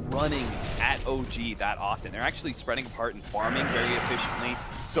not like running at OG that often. They're actually spreading apart and farming very efficiently.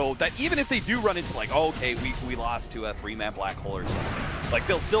 So that even if they do run into like, oh, okay, we lost to a 3-man black hole or something, like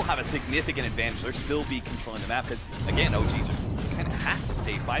they'll still have a significant advantage. They'll still be controlling the map because again, OG just kind of have to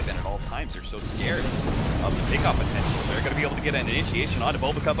stay 5-man at all times. They're so scared of the pickup potential. They're going to be able to get an initiation onto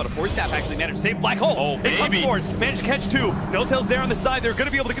Bulbacup, but a 4-step actually managed to save black hole. Oh, it comes forward, managed to catch 2. No-Tail's there on the side. They're going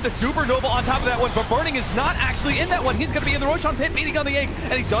to be able to get the Supernova on top of that one, but Burning is not actually in that one. He's going to be in the Roshan pit, beating on the egg,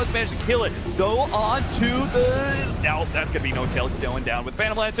 and he does manage to kill it. Go on to the... Now, that's going to be No-Tail going down with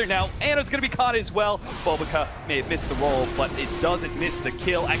Phantom Lancer. Now, Anna's going to be caught as well. Bulbacup may have missed the roll, but it doesn't miss the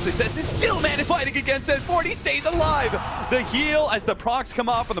kill. Actually, says he's still man fighting against S4. He stays alive. The heal as the procs come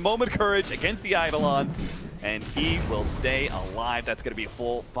off on the Moment of Courage against the Eidolons. And he will stay alive. That's going to be a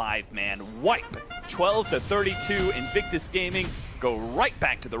full 5-man wipe. 12-32, Invictus Gaming go right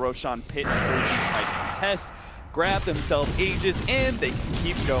back to the Roshan pit. OG tried to contest, grab themselves Aegis, and they can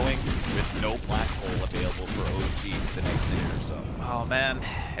keep going with no black hole available for OG for the next minute or so. Oh man,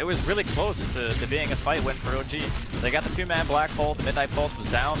 it was really close to being a fight win for OG. They got the 2-man black hole, the Midnight Pulse was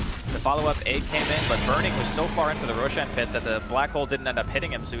down, the follow-up egg came in, but Burning was so far into the Roshan pit that the black hole didn't end up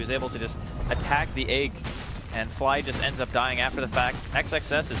hitting him, so he was able to just attack the egg. And Fly just ends up dying after the fact.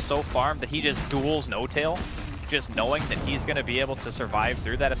 XXS is so farmed that he just duels No-Tail, just knowing that he's going to be able to survive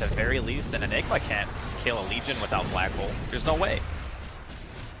through that at the very least. And Enigma can't kill a Legion without Black Hole. There's no way.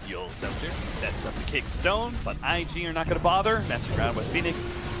 Eul Scepter sets up the kick stone, but IG are not going to bother messing around with Phoenix.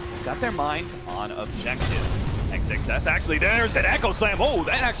 Got their mind on objective. XXS, actually, there's an Echo Slam. Oh,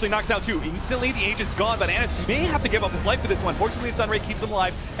 that actually knocks out 2. Instantly, the agent's gone, but Anna may have to give up his life for this one. Fortunately, the Sunray keeps him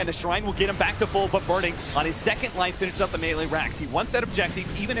alive, and the Shrine will get him back to full, but Burning on his 2nd life finishes up the melee racks. He wants that objective,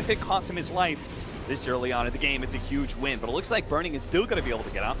 even if it costs him his life. This early on in the game, it's a huge win, but it looks like Burning is still going to be able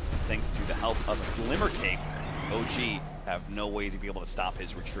to get out, thanks to the help of Glimmer Cape. OG have no way to be able to stop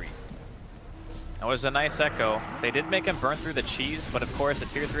his retreat. That was a nice Echo. They did make him burn through the cheese, but of course, a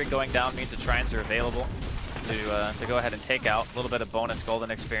tier 3 going down means the Shrines are available to go ahead and take out. A little bit of bonus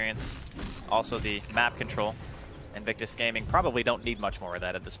golden experience. Also the map control. Invictus Gaming probably don't need much more of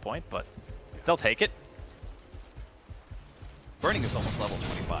that at this point, but they'll take it. Burning is almost level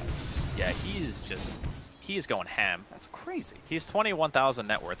 25. Yeah, he's going ham. That's crazy. He's 21,000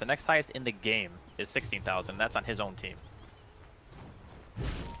 net worth. The next highest in the game is 16,000. That's on his own team.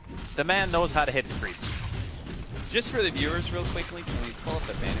 The man knows how to hit his creeps. Just for the viewers, real quickly, can we pull up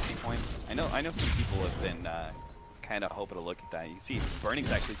the fantasy points? I know some people have been kind of hoping to look at that. You see,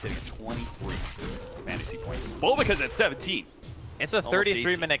 Burning's actually sitting at 23 fantasy points. Bulba's at 17. It's a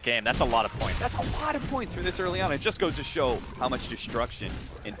 33-minute game. That's a lot of points. That's a lot of points for this early on. It just goes to show how much destruction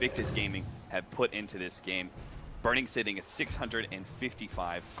Invictus Gaming have put into this game. Burning sitting at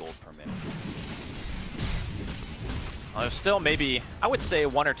 655 gold per minute. There's still maybe, I would say,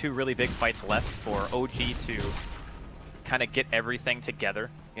 1 or 2 really big fights left for OG to kind of get everything together.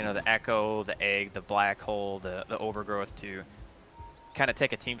 You know, the Echo, the Egg, the Black Hole, the Overgrowth to kind of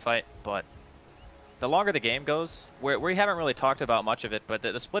take a team fight. But the longer the game goes, we haven't really talked about much of it, but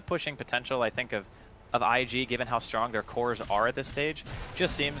the split pushing potential, I think, of IG, given how strong their cores are at this stage,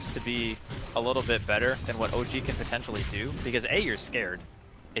 just seems to be a little bit better than what OG can potentially do. Because A, you're scared.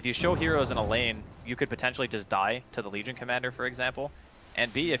 If you show heroes in a lane, you could potentially just die to the Legion Commander, for example.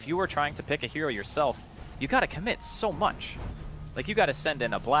 And B, if you were trying to pick a hero yourself, you gotta commit so much. Like, you gotta send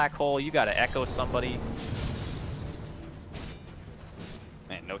in a Black Hole, you gotta echo somebody.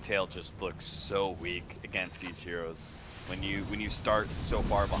 Man, No Tail just looks so weak against these heroes. When you start so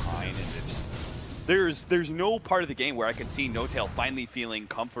far behind, and there's no part of the game where I can see No Tail finally feeling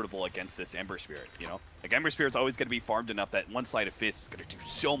comfortable against this Ember Spirit, you know? Like, Ember Spirit's always going to be farmed enough that one sleight of fist is going to do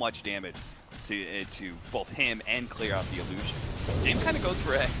so much damage to both him and clear out the illusion. Same kind of goes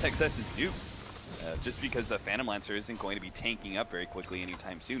for XXS's Dukes. Just because the Phantom Lancer isn't going to be tanking up very quickly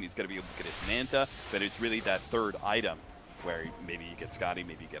anytime soon. He's going to be able to get his Manta, but it's really that third item where maybe you get Scotty,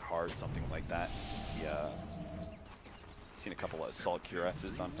 maybe you get Hard, something like that. Yeah. Seen a couple of Assault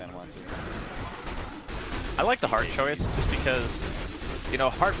Cuirasses on Phantom Lancer. I like the Heart choice just because, you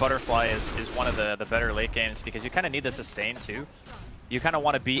know, Heart Butterfly is one of the better late games because you kind of need the sustain too. You kind of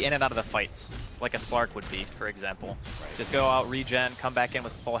want to be in and out of the fights, like a Slark would be, for example. Right. Just go out, regen, come back in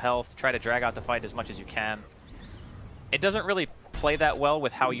with full health, try to drag out the fight as much as you can. It doesn't really play that well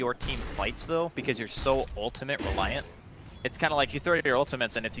with how your team fights, though, because you're so ultimate reliant. It's kind of like you throw your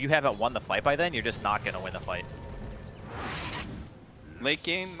ultimates, and if you haven't won the fight by then, you're just not going to win the fight. Late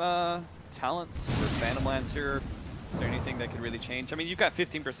game talents for Phantom Lancer, is there anything that could really change? I mean, you've got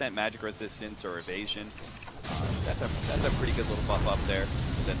 15% magic resistance or evasion. That's a pretty good little buff up there.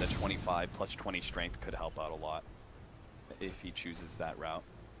 Then the 25 plus 20 strength could help out a lot if he chooses that route.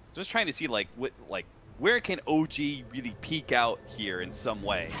 Just trying to see where can OG really peak out here in some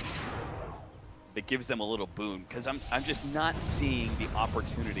way that gives them a little boon, because I'm just not seeing the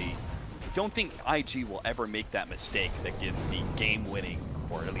opportunity. I don't think IG will ever make that mistake that gives the game-winning,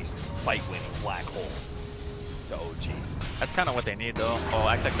 or at least fight-winning, Black Hole to OG. That's kind of what they need, though. Oh,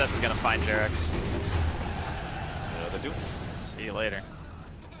 XXS is going to find Jarex. What are they doing? See you later.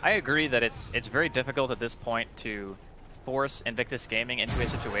 I agree that it's very difficult at this point to force Invictus Gaming into a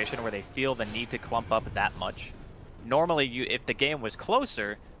situation where they feel the need to clump up that much. Normally, if the game was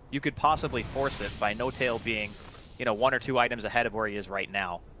closer, you could possibly force it by No Tail being, you know, 1 or 2 items ahead of where he is right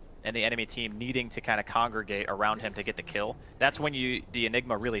now, and the enemy team needing to kind of congregate around him to get the kill. That's when the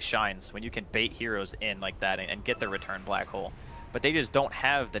Enigma really shines, when you can bait heroes in like that and get the return Black Hole. But they just don't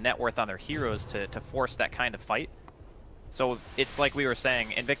have the net worth on their heroes to force that kind of fight. So it's like we were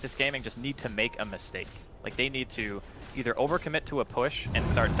saying, Invictus Gaming just need to make a mistake. Like, they need to either overcommit to a push and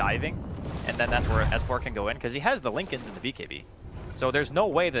start diving, and then that's where S4 can go in, because he has the Lincolns in the BKB. So there's no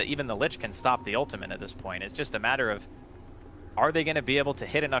way that even the Lich can stop the ultimate at this point. It's just a matter of, are they going to be able to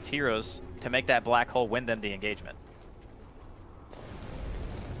hit enough heroes to make that Black Hole win them the engagement?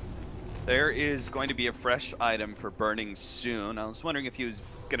 There is going to be a fresh item for burning soon. I was wondering if he was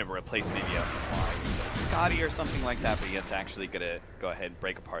going to replace maybe a Scotty or something like that, but he's actually going to go ahead and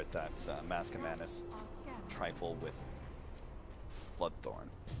break apart that Mask of Madness trifle with Bloodthorn.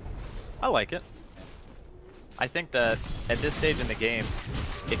 I like it. I think that at this stage in the game,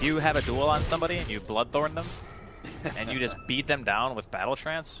 if you have a duel on somebody and you Bloodthorn them, and you just beat them down with Battle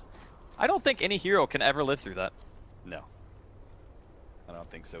Trance, I don't think any hero can ever live through that. No. I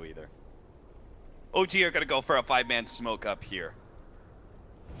don't think so either. OG are going to go for a 5-man smoke up here.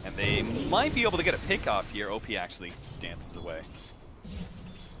 And they might be able to get a pick off here. OP actually dances away.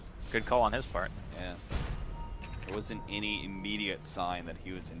 Good call on his part. Yeah. There wasn't any immediate sign that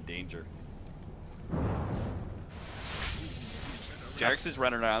he was in danger. Jarex is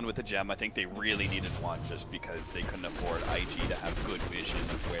running around with a gem. I think they really needed one just because they couldn't afford IG to have good vision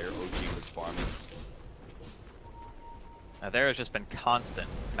of where OG was farming. Now, there has just been constant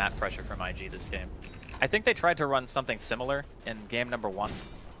map pressure from IG this game. I think they tried to run something similar in game number 1,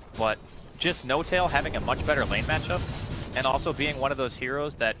 but just No Tail having a much better lane matchup, and also being one of those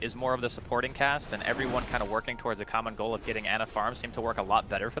heroes that is more of the supporting cast, and everyone kind of working towards a common goal of getting Ana farm seemed to work a lot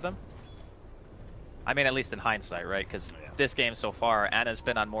better for them. I mean, at least in hindsight, right? Because this game so far, Ana's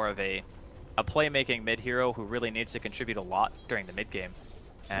been on more of a playmaking mid hero who really needs to contribute a lot during the mid game.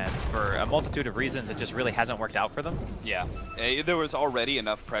 And for a multitude of reasons, it just really hasn't worked out for them. Yeah, there was already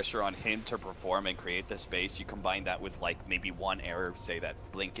enough pressure on him to perform and create the space. You combine that with like maybe one error, say that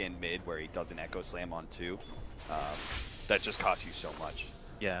blink in mid where he does an Echo Slam on 2. That just costs you so much.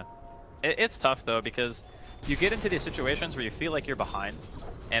 Yeah. It's tough though, because you get into these situations where you feel like you're behind,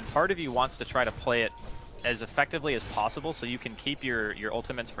 and part of you wants to try to play it as effectively as possible so you can keep your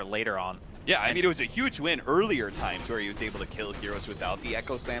ultimates for later on. Yeah, I mean, it was a huge win earlier times where he was able to kill heroes without the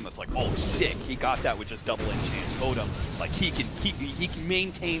Echo Slam. That's like, oh, sick. He got that with just double enchant totem. Like, he can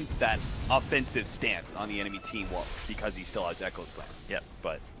maintain that offensive stance on the enemy team because he still has Echo Slam. Yep.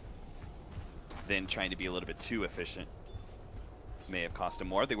 But then trying to be a little bit too efficient may have cost him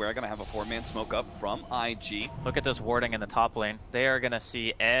more. They were going to have a 4-man smoke up from IG. Look at this warding in the top lane. They are going to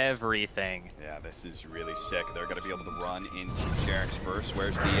see everything. Yeah, this is really sick. They're going to be able to run into Jarek's first.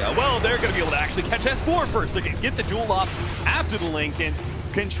 Where's the... well, they're going to be able to actually catch S4 first. They can get the duel off after the Lincolns,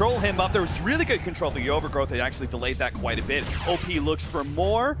 control him up. There was really good control of the overgrowth. They actually delayed that quite a bit. OP looks for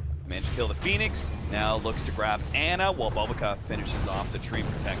more. Managed to kill the Phoenix. Now looks to grab Ana while Bulbaka finishes off the Tree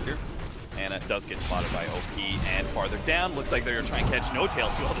Protector. Ana does get spotted by OP, and farther down, looks like they're going to try and catch No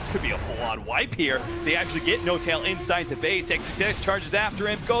Tail. Well, this could be a full-on wipe here. They actually get No Tail inside the base. XXX charges after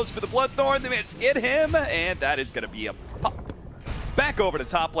him, goes for the Bloodthorn. They manage to get him, and that is going to be a pop. Back over to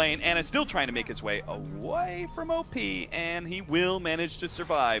top lane. Ana still trying to make his way away from OP, and he will manage to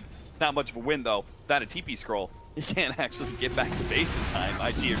survive. It's not much of a win, though. Without a TP scroll, he can't actually get back to base in time.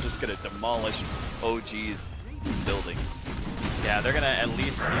 IG are just going to demolish OG's buildings. Yeah, they're going to at least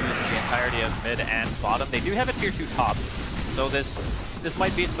use the entirety of mid and bottom. They do have a tier 2 top, so this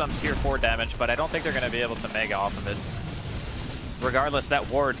might be some tier 4 damage, but I don't think they're going to be able to mega off of it. Regardless, that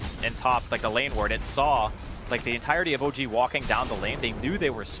ward in top, like the lane ward, it saw like the entirety of OG walking down the lane. They knew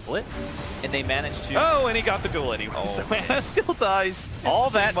they were split, and they managed to... Oh, and he got the duel anyway, oh, so Ana still dies. All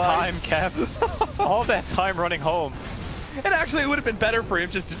that time, Kev. All that time running home. And actually, it would have been better for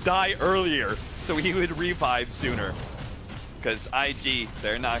him just to die earlier, so he would revive sooner. Because IG,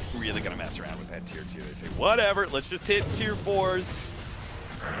 they're not really going to mess around with that tier 2. They say, whatever, let's just hit tier 4s.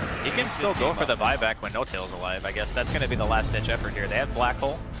 He can still go for the buyback when No Tail's alive. I guess that's going to be the last ditch effort here. They have Black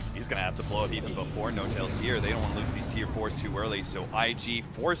Hole. He's going to have to blow up even before No Tail's here. They don't want to lose these tier 4s too early, so IG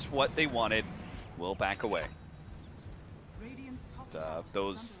force what they wanted, will back away.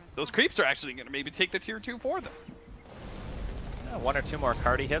 Those creeps are actually going to maybe take the tier 2 for them. Yeah, 1 or 2 more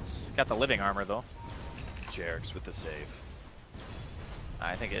Cardi hits. Got the living armor, though. Jarek's with the save.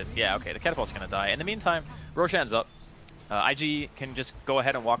 I think it, yeah, okay, the catapult's gonna die. In the meantime, Roshan's up. IG can just go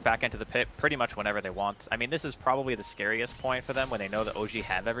ahead and walk back into the pit pretty much whenever they want. I mean, this is probably the scariest point for them when they know that OG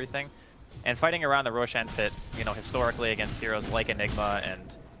have everything. And fighting around the Roshan pit, you know, historically against heroes like Enigma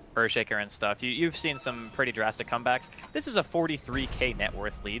and Earthshaker and stuff, you've seen some pretty drastic comebacks. This is a 43k net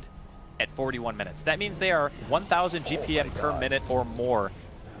worth lead at 41 minutes. That means they are 1,000 GPM per minute or more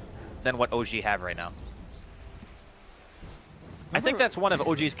than what OG have right now. I think that's one of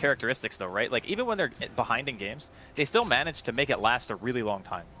OG's characteristics, though, right? Like, even when they're behind in games, they still manage to make it last a really long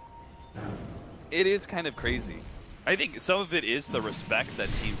time. It is kind of crazy. I think some of it is the respect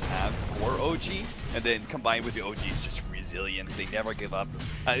that teams have for OG, and then combined with the OG's just resilience. They never give up.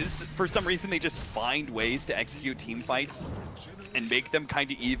 For some reason, they just find ways to execute team fights and make them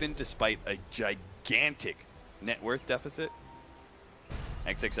kind of even despite a gigantic net worth deficit.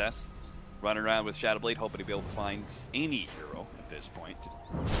 XXS running around with Shadowblade, hoping to be able to find any hero at this point.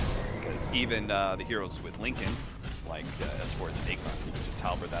 Because even the heroes with Lincolns, like S4's Enigma, you can just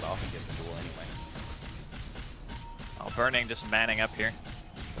halberd that off and get the duel anyway. Oh, Burning just manning up here.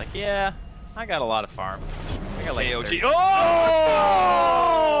 It's like, yeah, I got a lot of farm. I got like AOG. Oh!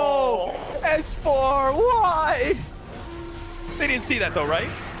 S4, why? They didn't see that though, right?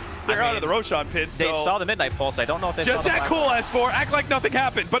 They're out of the Roshan pit, so... They saw the Midnight Pulse. I don't know if they just saw the that cool, S4. Act like nothing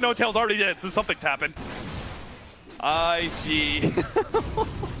happened, but No Tail's already dead, so something's happened. IG.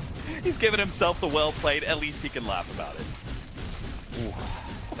 He's giving himself the well played. At least he can laugh about it. Ooh,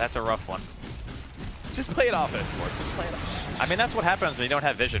 that's a rough one. Just play it off, S4. Just play it off. I mean, that's what happens when you don't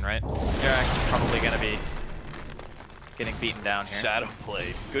have vision, right? Jarek's probably going to be getting beaten down here.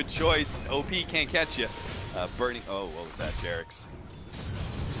 Shadowblade. Good choice. OP can't catch you. Burning... Oh, what was that? Jarek's.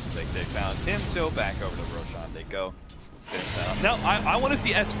 They found him, so back over to Roshan they go. Now, I want to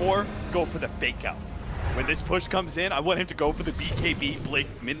see S4 go for the fake out. When this push comes in, I want him to go for the BKB Blink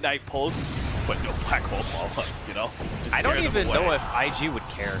Midnight Pulse, but no Black Hole follow-up, you know? I don't even know if IG would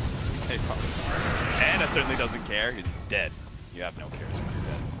care. They probably don't. Ana certainly doesn't care. He's dead. You have no cares when you're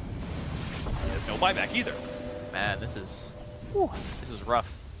dead. There's no buyback either. Man, this is rough.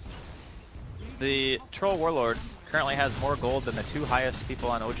 The Troll Warlord currently has more gold than the 2 highest people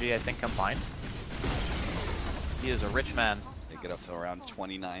on OG, I think, combined. He is a rich man. They get up to around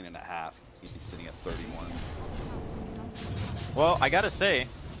 29 and a half. He's sitting at 31. Well, I gotta say,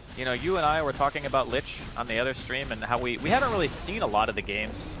 you know, you and I were talking about Lich on the other stream and how we haven't really seen a lot of the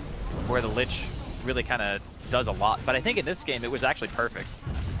games where the Lich really kind of does a lot. But I think in this game, it was actually perfect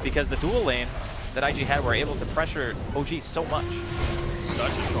because the dual lane that IG had were able to pressure OG so much.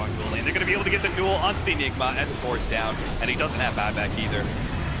 Such a strong dual lane. They're going to be able to get the duel onto the Enigma. S4's down, and he doesn't have buyback either.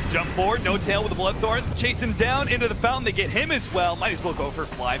 Jump forward, no tail with the Bloodthorn. Chase him down into the fountain. They get him as well. Might as well go for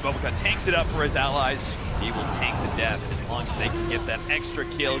fly. Bobaca tanks it up for his allies. He will tank the death as long as they can get that extra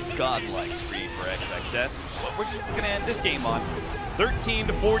kill. Godlike speed for XXS. What we're just going to end this game on.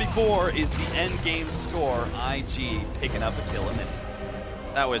 13-44 is the end game score. IG picking up a kill a minute.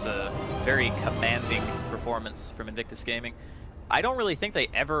 That was a very commanding performance from Invictus Gaming. I don't really think they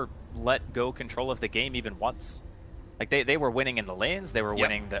ever let go control of the game even once. Like they were winning in the lanes, they were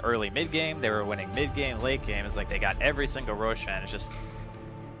winning the early mid game, they were winning mid game, late game. It's like they got every single Roshan. It's just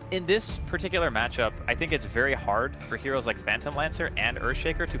in this particular matchup, I think it's very hard for heroes like Phantom Lancer and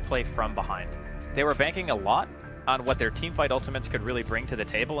Earthshaker to play from behind. They were banking a lot on what their teamfight ultimates could really bring to the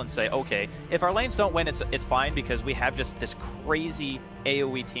table and say, okay, if our lanes don't win, it's fine because we have just this crazy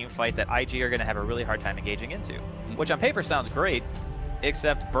AoE teamfight that IG are going to have a really hard time engaging into. Which on paper sounds great,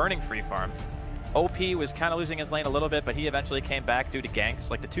 except Burning free farmed. OP was kind of losing his lane a little bit, but he eventually came back due to ganks.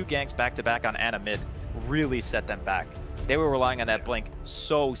 Like the 2 ganks back-to-back on Ana mid really set them back. They were relying on that blink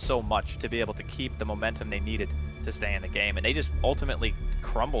so much to be able to keep the momentum they needed to stay in the game, and they just ultimately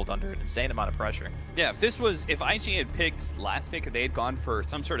crumbled under an insane amount of pressure. Yeah, if IG had picked last pick, if they had gone for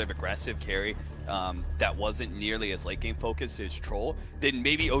some sort of aggressive carry that wasn't nearly as late game focused as Troll, then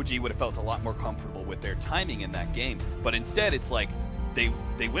maybe OG would have felt a lot more comfortable with their timing in that game. But instead, it's like they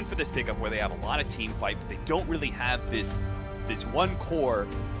went for this pickup where they have a lot of team fight, but they don't really have this one core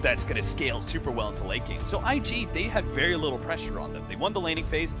that's going to scale super well into late game. So IG, they had very little pressure on them. They won the laning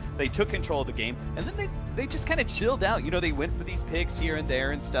phase, they took control of the game, and then they just kind of chilled out. You know, they went for these picks here and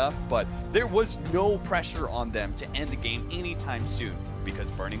there and stuff, but there was no pressure on them to end the game anytime soon because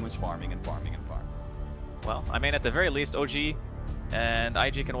Burning was farming and farming and farming. Well, I mean, at the very least, OG and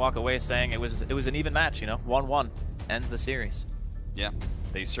IG can walk away saying it was an even match, you know, 1-1 ends the series. Yeah,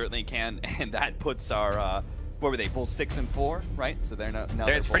 they certainly can, and that puts our what were they, both 6-4, right? So they're now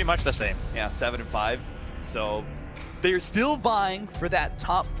it's pretty much the same. Yeah, 7-5. So they're still vying for that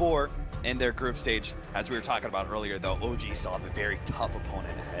top 4 in their group stage. As we were talking about earlier, though, OG still have a very tough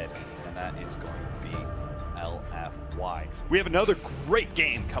opponent ahead, and that is going to be LFY. We have another great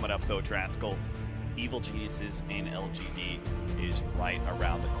game coming up, though, Draskell. Evil Geniuses and LGD is right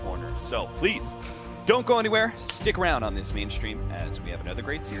around the corner. So please, don't go anywhere. Stick around on this mainstream as we have another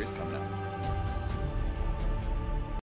great series coming up.